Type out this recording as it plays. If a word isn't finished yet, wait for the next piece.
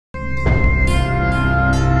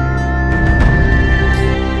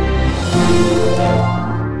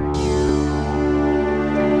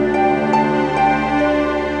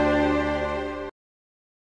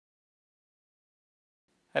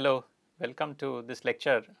Hello, welcome to this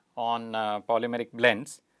lecture on polymeric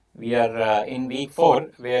blends. We are in week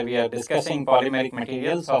 4 where we are discussing polymeric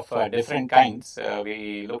materials of different kinds.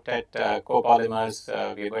 We looked at copolymers,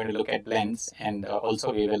 we are going to look at blends, and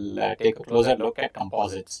also we will take a closer look at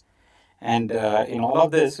composites. And in all of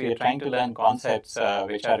this, we are trying to learn concepts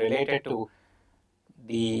which are related to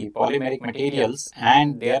the polymeric materials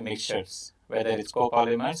and their mixtures, whether it's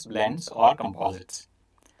copolymers, blends, or composites.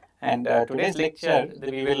 And today's lecture,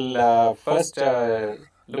 we will first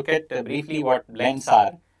look at briefly what blends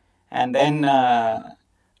are, and then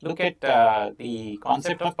look at the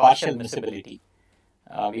concept of partial miscibility.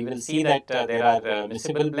 We will see that there are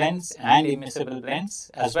miscible blends and immiscible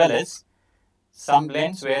blends, as well as some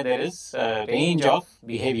blends where there is a range of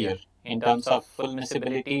behavior in terms of full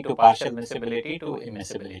miscibility to partial miscibility to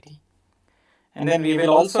immiscibility. And then we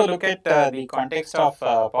will also look at the context of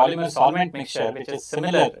polymer solvent mixture, which is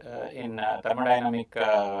similar in thermodynamic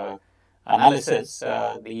analysis,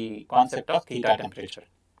 the concept of theta temperature.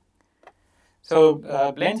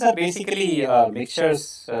 So blends are basically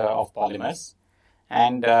mixtures of polymers,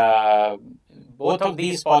 and both of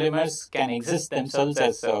these polymers can exist themselves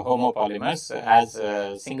as homopolymers, as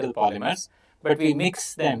single polymers, but we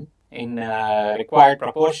mix them in required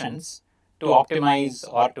proportions to optimize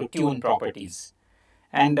or to tune properties.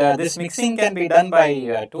 And this mixing can be done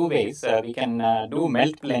by two ways. We can do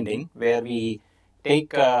melt blending, where we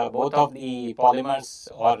take both of the polymers,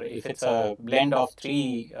 or if it's a blend of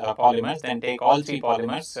three polymers, then take all three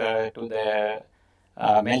polymers to the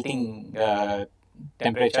melting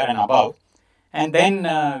temperature and above, and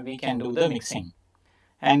then we can do the mixing.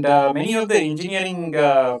 And many of the engineering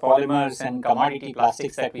polymers and commodity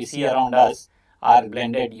plastics that we see around us are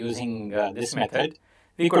blended using this method.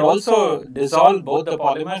 We could also dissolve both the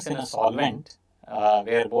polymers in a solvent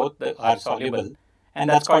where both are soluble, and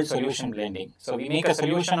that's called solution blending. So we make a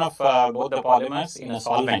solution of both the polymers in a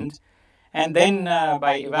solvent, and then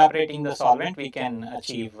by evaporating the solvent we can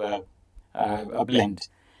achieve a blend.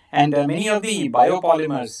 And many of the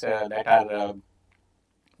biopolymers that are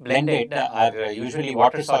blended are usually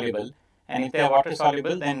water soluble, and if they are water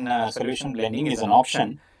soluble, then solution blending is an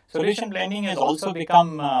option. Solution blending has also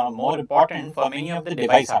become more important for many of the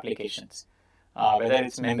device applications, whether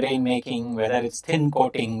it's membrane making, whether it's thin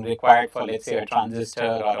coating required for, let's say, a transistor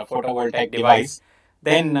or a photovoltaic device,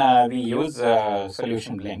 then we use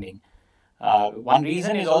solution blending. One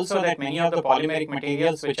reason is also that many of the polymeric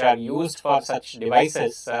materials which are used for such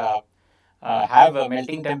devices have a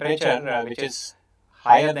melting temperature which is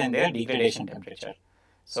higher than their degradation temperature.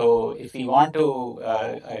 So if we want to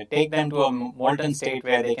take them to a molten state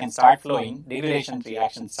where they can start flowing, degradation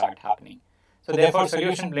reactions start happening. So therefore,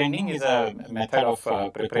 solution blending is a method of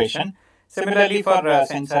preparation. Similarly for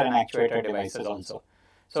sensor and actuator devices also.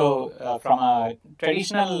 So from a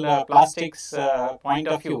traditional plastics point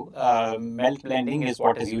of view, melt blending is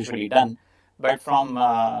what is usually done. But from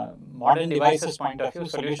modern devices point of view,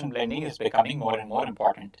 solution blending is becoming more and more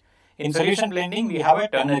important. In solution blending, we have a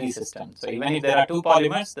ternary system. So even if there are two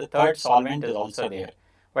polymers, the third solvent is also there.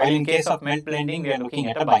 While in case of melt blending, we are looking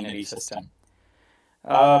at a binary system.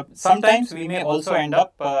 Sometimes we may also end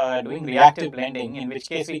up doing reactive blending, in which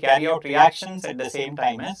case we carry out reactions at the same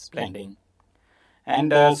time as blending.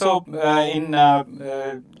 And so in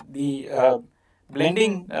the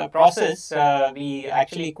blending process, we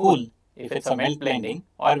actually cool if it's a melt blending,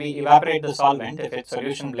 or we evaporate the solvent if it's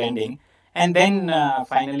solution blending, and then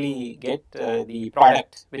finally get the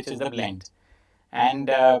product, which is the blend. And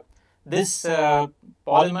this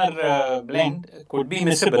polymer blend could be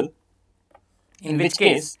miscible, in which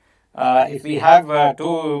case if we have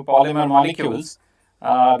two polymer molecules,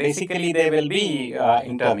 basically they will be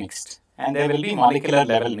intermixed, and there will be molecular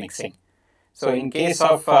level mixing. So in case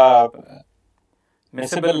of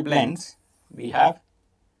miscible blends, we have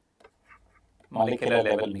molecular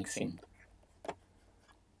level mixing.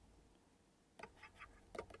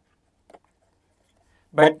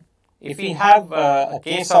 But if we have a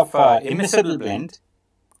case of immiscible blend,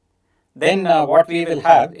 then what we will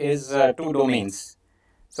have is two domains.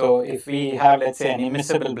 So if we have, let's say, an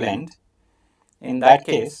immiscible blend, in that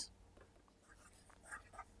case,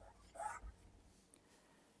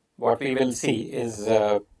 what we will see is,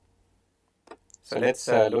 so let's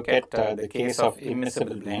look at the case of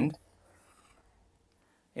immiscible blend.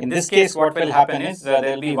 In this case, what will happen is there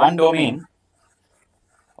will be one domain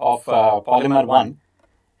of polymer 1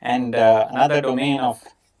 and another domain of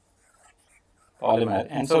polymer.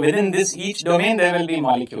 And so within this each domain, there will be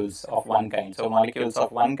molecules of one kind. So molecules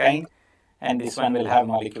of one kind, and this one will have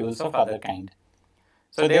molecules of other kind.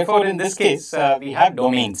 So therefore, in this case, we have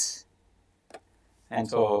domains. And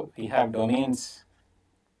so we have domains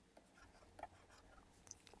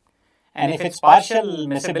And if it's partial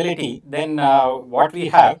miscibility, then what we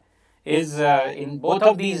have is in both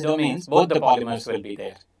of these domains, both the polymers will be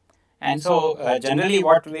there. And so generally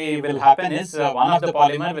what will happen is one of the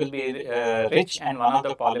polymer will be rich and one of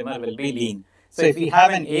the polymer will be lean. So if we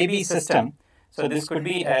have an AB system, so this could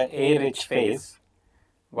be a A-rich phase,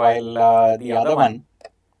 while the other one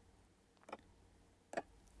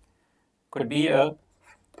could be a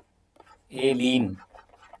A-lean.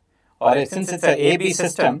 Or since it's an AB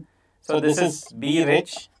system, so this is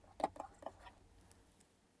B-rich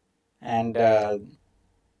and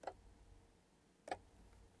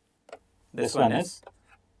this one is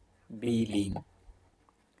B-lean.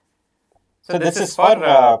 So this is for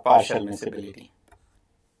partial miscibility.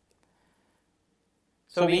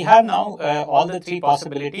 So we have now all the three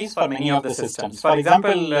possibilities for many of the systems. For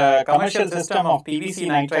example, commercial system of PVC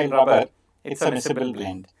nitrile rubber, it's a miscible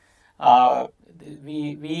blend.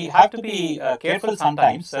 We have to be careful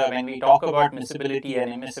sometimes when we talk about miscibility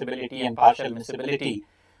and immiscibility and partial miscibility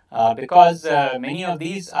because many of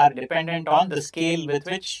these are dependent on the scale with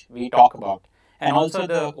which we talk about and also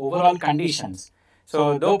the overall conditions.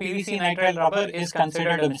 So though PVC nitrile rubber is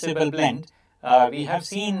considered a miscible blend, we have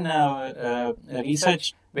seen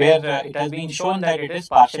research where it has been shown that it is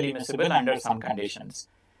partially miscible under some conditions.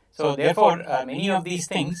 So therefore, many of these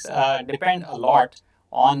things depend a lot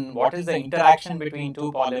on what is the interaction between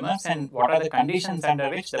two polymers and what are the conditions under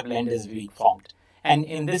which the blend is being formed. And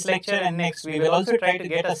in this lecture and next, we will also try to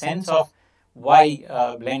get a sense of why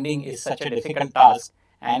blending is such a difficult task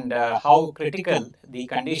and how critical the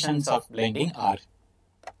conditions of blending are.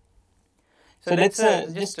 So let's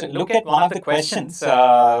just look at one of the questions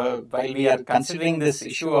while we are considering this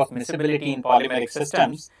issue of miscibility in polymeric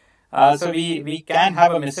systems. So we can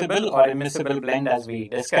have a miscible or immiscible blend as we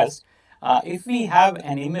discussed. If we have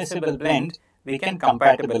an immiscible blend, we can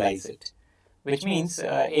compatibilize it, which means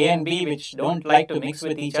A and B, which don't like to mix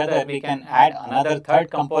with each other, we can add another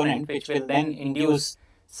third component which will then induce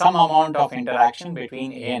some amount of interaction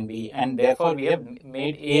between A and B, and therefore we have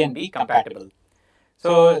made A and B compatible.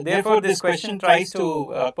 So therefore this question tries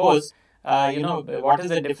to pose, what is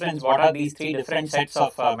the difference, what are these three different sets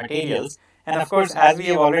of materials? And of course, as we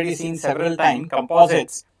have already seen several times,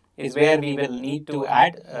 composites is where we will need to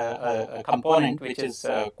add a component which is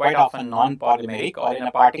quite often non-polymeric or in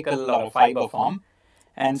a particle or a fiber form.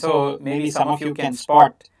 And so maybe some of you can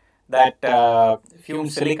spot that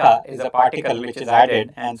fumed silica is a particle which is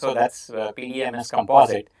added, and so that's PDMS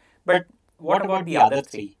composite. But what about the other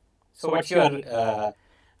three? So what's your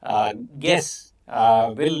guess?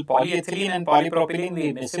 Will polyethylene and polypropylene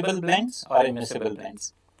be miscible blends or immiscible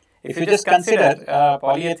blends? If you just consider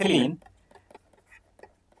polyethylene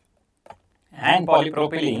and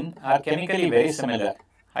polypropylene are chemically very similar,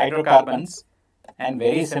 hydrocarbons and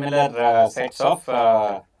very similar sets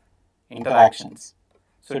of interactions.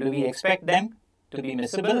 So do we expect them to be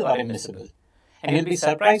miscible or immiscible? And you'll be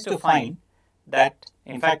surprised to find that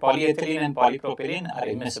in fact polyethylene and polypropylene are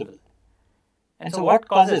immiscible. And so what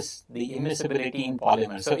causes the immiscibility in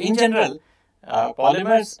polymers? So in general,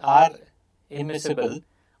 polymers are immiscible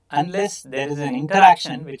unless there is an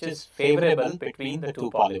interaction which is favorable between the two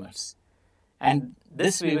polymers. And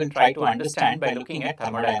this we will try to understand by looking at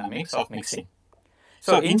thermodynamics of mixing.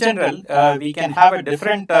 So in general, we can have a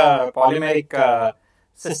different polymeric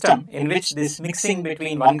system in which this mixing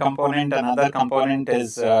between one component and another component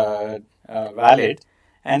is valid.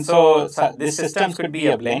 And so this system could be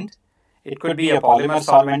a blend, it could be a polymer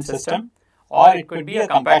solvent system, or it could be a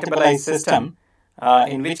compatibilized system,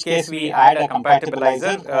 in which case we add a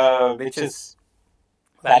compatibilizer which is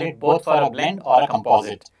valid both for a blend or a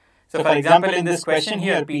composite. So for example, in this question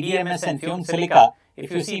here, PDMS and fumed silica,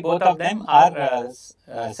 if you see both of them are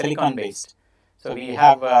silicon based. So we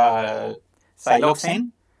have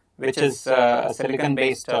siloxane, which is a silicon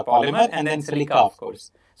based polymer, and then silica of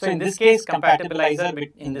course. So in this case,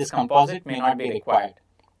 compatibilizer in this composite may not be required.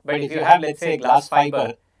 But if you have, let's say, glass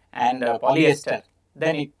fiber and polyester,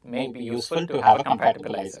 then it may be useful to have a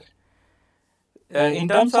compatibilizer. In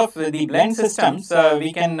terms of the blend systems,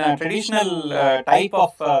 we can traditional type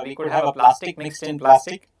of, we could have a plastic mixed in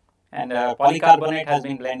plastic, and polycarbonate has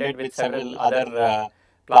been blended with several other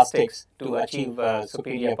plastics to achieve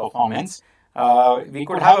superior performance. We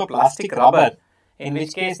could have a plastic rubber, in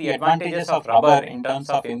which case the advantages of rubber in terms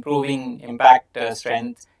of improving impact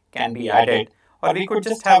strength can be added. Or we could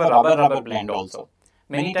just have a rubber-rubber blend also.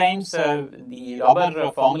 Many times the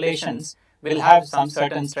rubber formulations will have some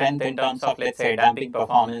certain strength in terms of, let's say, damping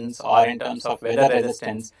performance or in terms of weather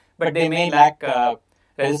resistance, but they may lack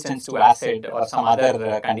resistance to acid or some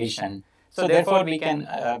other condition. So therefore, we can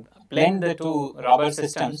blend the two rubber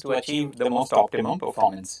systems to achieve the most optimum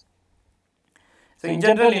performance. So in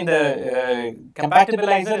general, in the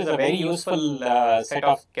compatibilizer is a very useful set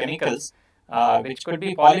of chemicals which could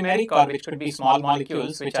be polymeric or which could be small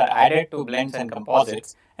molecules which are added to blends and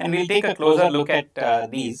composites. And we'll take a closer look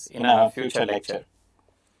at these in a future lecture.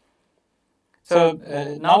 So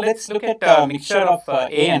now let's look at a mixture of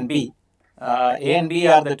A and B. A and B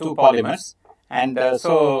are the two polymers, and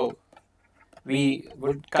so we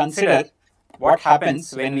would consider what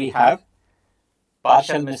happens when we have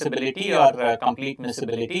partial miscibility or complete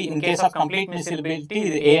miscibility. In case of complete miscibility,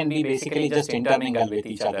 the A and B basically just intermingle with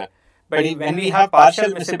each other. But when we have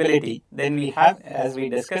partial miscibility, then we have, as we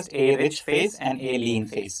discussed, A rich phase and A lean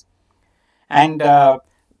phase. And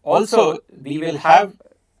also we will have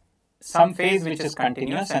some phase which is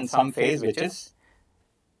continuous and some phase which is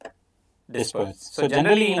dispersed. So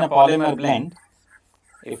generally in a polymer blend,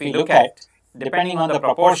 if we look at, depending on the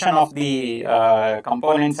proportion of the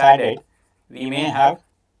components added, we may have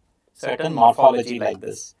certain morphology like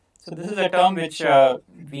this. So this is a term which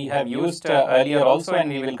we have used earlier also, and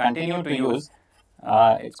we will continue to use.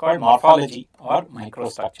 It's called morphology or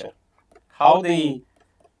microstructure. How the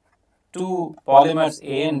two polymers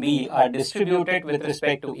A and B are distributed with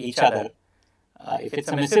respect to each other. If it's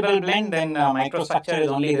a miscible blend, then microstructure is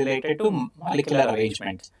only related to molecular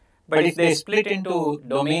arrangement. But if they split into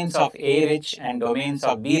domains of A rich and domains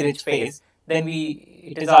of B rich phase, then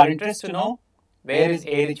it is our interest to know where is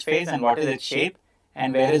A rich phase and what is its shape,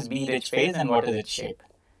 and where is B rich phase and what is its shape.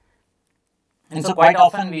 And so quite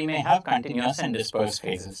often we may have continuous and dispersed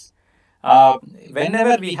phases.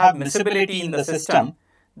 Whenever we have miscibility in the system,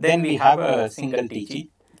 then we have a single TG.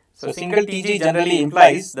 So single TG generally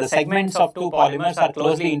implies the segments of two polymers are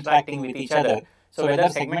closely interacting with each other. So whether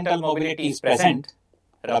segmental mobility is present,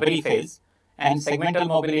 rubbery phase, and segmental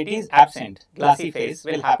mobility is absent, glassy phase,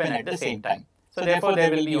 will happen at the same time. So therefore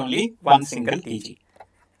there will be only one single TG.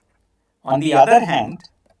 On the other hand,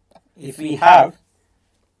 if we have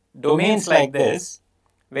domains like this,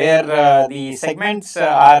 where the segments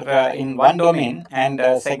are in one domain and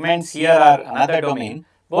segments here are another domain,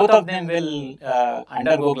 both of them will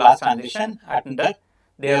undergo glass transition under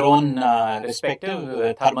their own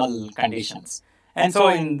respective thermal conditions. And so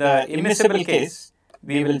in the immiscible case,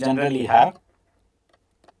 we will generally have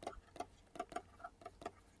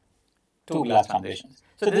two glass transitions.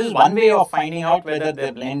 So this is one way of finding out whether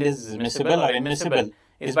the blend is miscible or immiscible,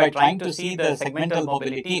 is by trying to see the segmental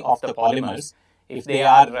mobility of the polymers. If they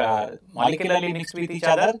are molecularly mixed with each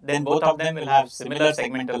other, then both of them will have similar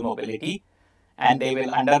segmental mobility and they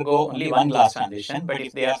will undergo only one glass transition. But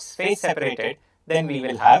if they are phase separated, then we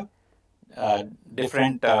will have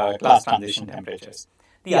different glass transition temperatures.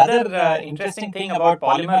 The other interesting thing about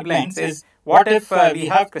polymer blends is, what if we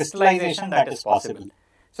have crystallization that is possible?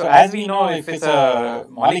 So as we know, if it's a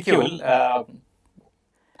molecule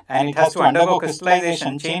and it has to undergo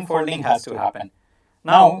crystallization, chain folding has to happen.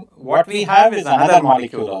 Now, what we have is another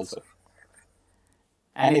molecule also.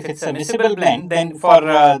 And if it's a miscible blend, then for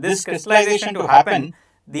this crystallization to happen,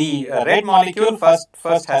 the red molecule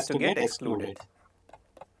first has to get excluded.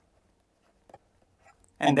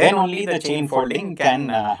 And then only the chain folding can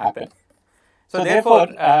happen. So therefore,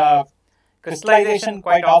 crystallization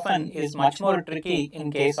quite often is much more tricky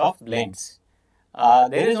in case of blends.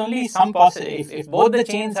 There is only some possibility, if both the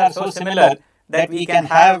chains are so similar that we can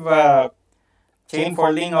have chain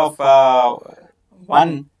folding of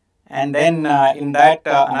one, and then in that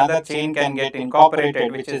another chain can get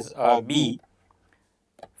incorporated, which is B.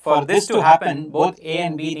 For this to happen, both A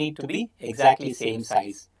and B need to be exactly same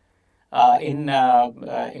size. In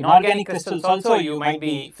inorganic crystals also, you might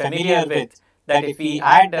be familiar with that if we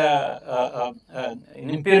add an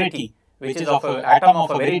impurity which is of an atom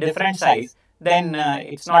of a very different size, then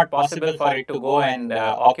it's not possible for it to go and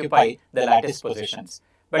occupy the lattice positions.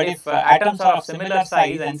 But if atoms are of similar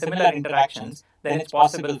size and similar interactions, then it's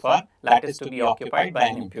possible for lattice to be occupied by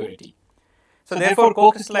an impurity. So therefore,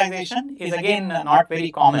 co-crystallization is again not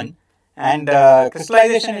very common, and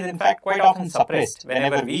crystallization is in fact quite often suppressed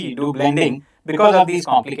whenever we do blending because of these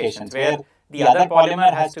complications, where the other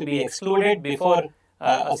polymer has to be excluded before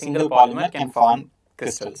a single polymer can form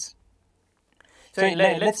crystals. So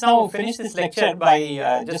let's now finish this lecture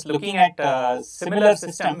by just looking at a similar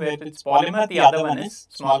system where it's polymer, the other one is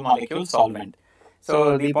small molecule solvent.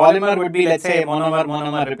 So the polymer would be, let's say,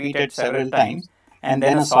 monomer repeated several times, and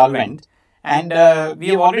then a solvent. And we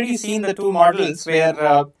have already seen the two models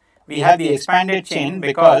where we have the expanded chain,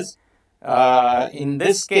 because in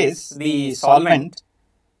this case the solvent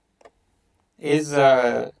is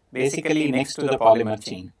basically next to the polymer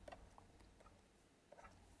chain.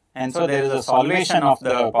 And so there is a solvation of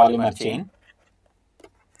the polymer chain.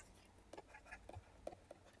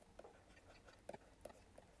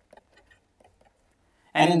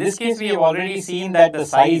 And in this case, we have already seen that the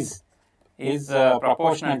size is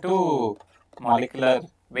proportional to molecular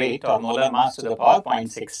weight or molar mass to the power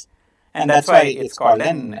 0.6. And that's why it's called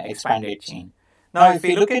an expanded chain. Now, if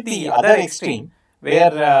we look at the other extreme,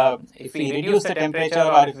 where if we reduce the temperature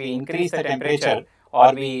or if we increase the temperature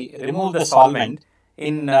or we remove the solvent,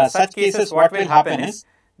 in such cases what will happen is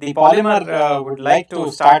the polymer would like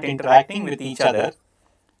to start interacting with each other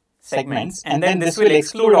segments, and then this will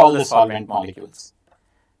exclude all the solvent molecules.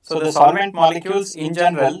 So the solvent molecules in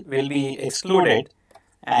general will be excluded,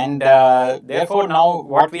 and therefore now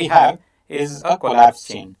what we have is a collapse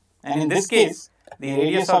chain. And in this case, the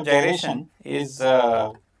radius of gyration is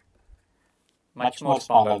much more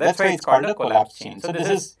smaller. That's why it's called a collapse chain. So this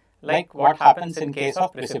is like what happens in case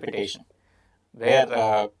of precipitation,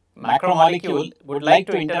 where macromolecule would like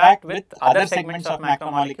to interact with other segments of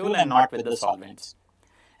macromolecule and not with the solvents.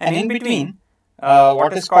 And in between,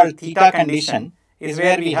 what is called theta condition is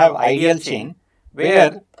where we have ideal chain,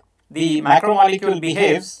 where the macromolecule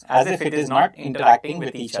behaves as if it is not interacting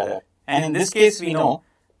with each other. And in this case, we know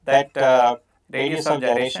that radius of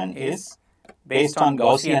gyration is based on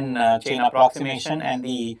Gaussian chain approximation and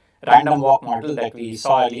the random walk model that we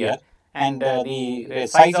saw earlier. And the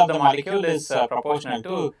size of the molecule is proportional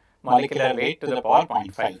to molecular weight to the power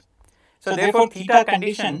 0.5. So therefore, theta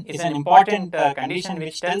condition is an important condition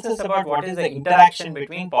which tells us about what is the interaction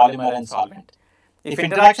between polymer and solvent. If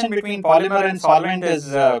interaction between polymer and solvent is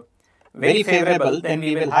very favorable, then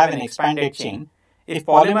we will have an expanded chain. If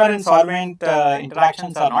polymer and solvent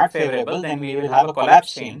interactions are not favorable, then we will have a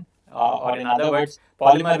collapse chain, or in other words,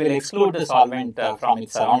 polymer will exclude the solvent from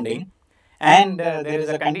its surrounding. And there is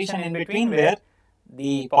a condition in between where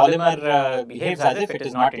the polymer behaves as if it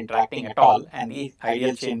is not interacting at all, and the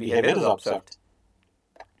ideal chain behavior is observed.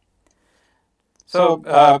 So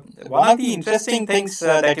one of the interesting things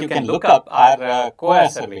that you can look up are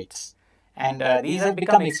coercer weights. And these have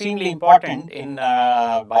become extremely important in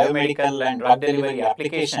biomedical and drug delivery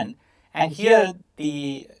application. And here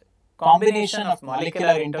the combination of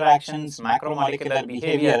molecular interactions, macromolecular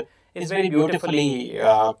behavior is very beautifully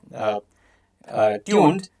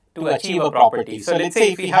tuned to achieve a property. So let's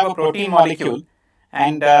say if we have a protein molecule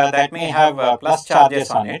and that may have plus charges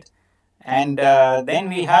on it, and then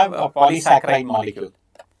we have a polysaccharide molecule.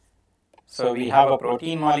 So we have a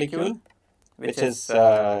protein molecule which is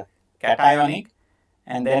cationic,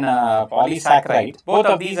 and then a polysaccharide. Both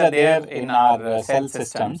of these are there in our cell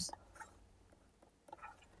systems,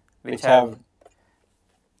 which have,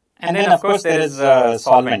 and then of course there is a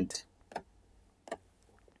solvent,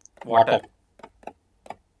 water.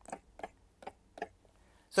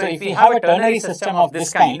 So if we have a ternary system of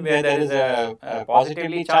this kind, where there is a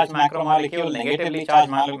positively charged macromolecule, negatively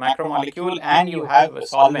charged macromolecule, and you have a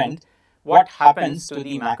solvent, what happens to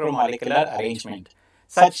the macromolecular arrangement?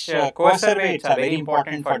 Such coercer weights are very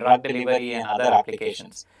important for drug delivery and other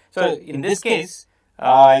applications. So in this case,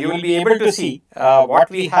 you will be able to see what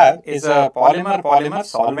we have is a polymer-polymer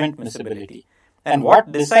solvent miscibility. And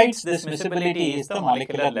what decides this miscibility is the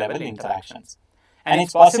molecular level interactions. And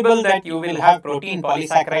it's possible that you will have protein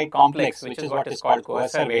polysaccharide complex, which is what is called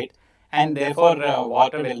coercer weight, and therefore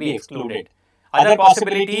water will be excluded. Other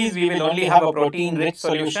possibilities, we will only have a protein-rich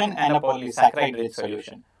solution and a polysaccharide-rich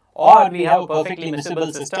solution. Or we have a perfectly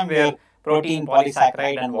miscible system where protein,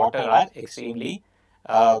 polysaccharide and water are extremely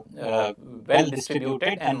well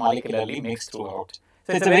distributed and molecularly mixed throughout.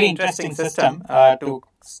 So it's a very interesting system to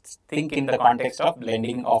think in the context of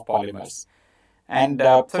blending of polymers. And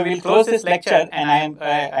so we'll close this lecture, and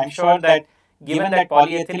I'm sure that given that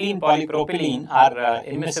polyethylene, polypropylene are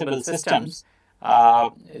immiscible systems,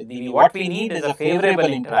 what we need is a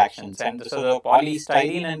favorable interactions. And so the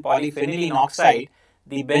polystyrene and polyphenylene oxide,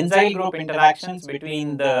 the benzyl group interactions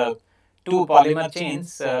between the two polymer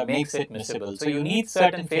chains makes it miscible. So you need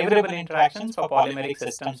certain favorable interactions for polymeric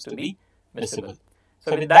systems to be miscible.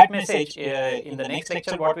 So with that message, in the next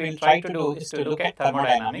lecture, what we will try to do is to look at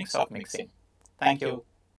thermodynamics of mixing. Thank you.